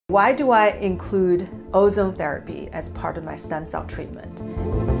Why do I include ozone therapy as part of my stem cell treatment?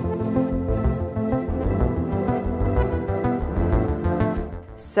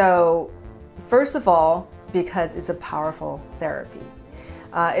 So, first of all, because it's a powerful therapy.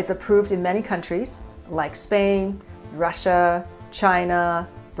 It's approved in many countries like Spain, Russia, China,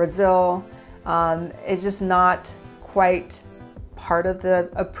 Brazil. It's just not quite part of the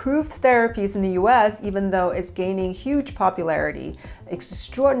approved therapies in the US, even though it's gaining huge popularity. It's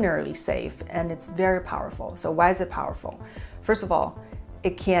extraordinarily safe and it's very powerful. So why is it powerful? First of all,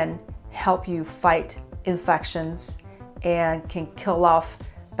 it can help you fight infections and can kill off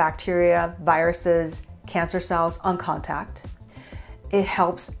bacteria, viruses, cancer cells on contact. It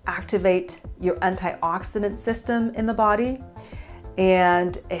helps activate your antioxidant system in the body,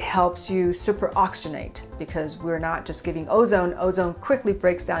 and it helps you superoxygenate, because we're not just giving ozone. Ozone quickly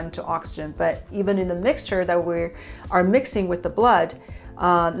breaks down into oxygen, but even in the mixture that we are mixing with the blood,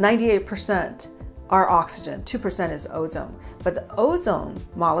 98% are oxygen, 2% is ozone. But the ozone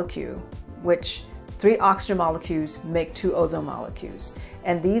molecule, which 3 oxygen molecules make 2 ozone molecules.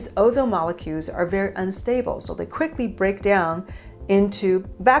 And these ozone molecules are very unstable, so they quickly break down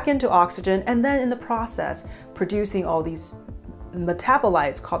back into oxygen, and then in the process producing all these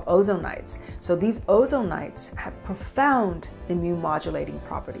metabolites called ozonides. So these ozonides have profound immune modulating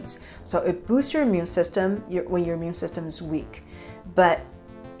properties. So it boosts your immune system when your immune system is weak, but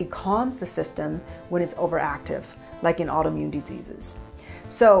it calms the system when it's overactive, like in autoimmune diseases.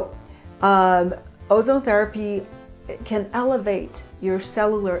 So ozone therapy can elevate your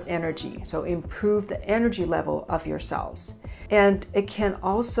cellular energy, so improve the energy level of your cells. And it can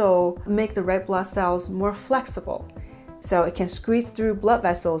also make the red blood cells more flexible. So it can squeeze through blood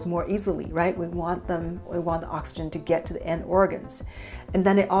vessels more easily, right? We want the oxygen to get to the end organs. And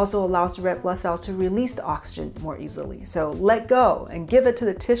then it also allows the red blood cells to release the oxygen more easily. So let go and give it to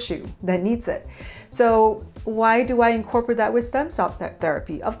the tissue that needs it. So why do I incorporate that with stem cell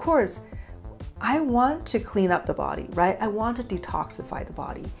therapy? Of course, I want to clean up the body, right? I want to detoxify the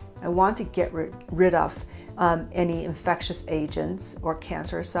body. I want to get rid of any infectious agents or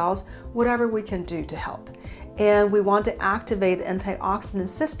cancer cells, whatever we can do to help. And we want to activate the antioxidant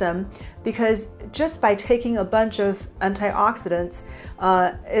system, because just by taking a bunch of antioxidants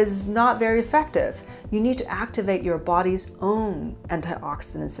is not very effective. You need to activate your body's own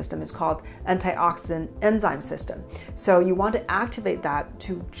antioxidant system. It's called antioxidant enzyme system. So you want to activate that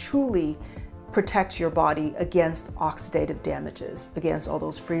to truly protect your body against oxidative damages, against all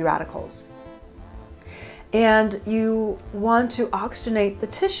those free radicals. And you want to oxygenate the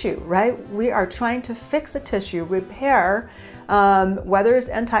tissue, right? We are trying to fix the tissue, repair, whether it's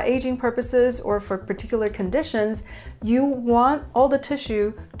anti-aging purposes or for particular conditions. You want all the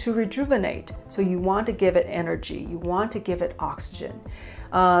tissue to rejuvenate. So you want to give it energy. You want to give it oxygen.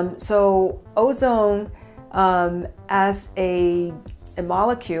 So ozone as a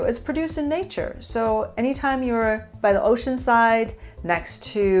molecule is produced in nature. So anytime you're by the ocean side, next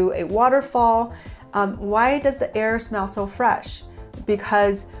to a waterfall, why does the air smell so fresh?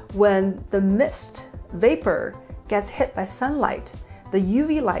 Because when the mist vapor gets hit by sunlight, the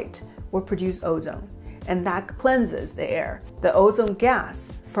UV light will produce ozone, and that cleanses the air. The ozone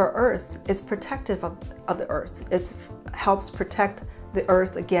gas for Earth is protective of the Earth. It helps protect the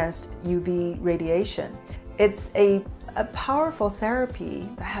Earth against UV radiation. It's a powerful therapy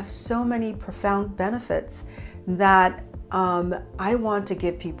that has so many profound benefits that I want to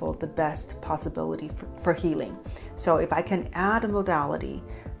give people the best possibility for healing. So if I can add a modality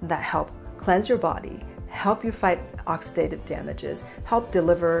that help cleanse your body, help you fight oxidative damages, help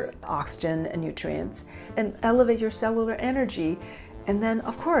deliver oxygen and nutrients, and elevate your cellular energy, and then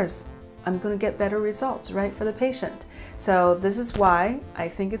of course I'm going to get better results, right, for the patient. So this is why I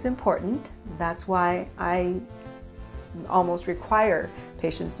think it's important. That's why I almost require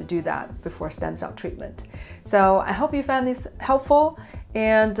patients to do that before stem cell treatment. So I hope you found this helpful,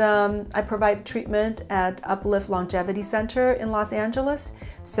 and I provide treatment at Uplift Longevity Center in Los Angeles.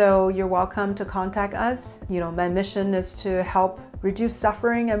 So you're welcome to contact us. You know, my mission is to help reduce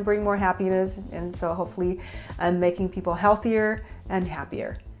suffering and bring more happiness, and so hopefully I'm making people healthier and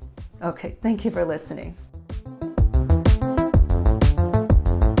happier. Okay, thank you for listening.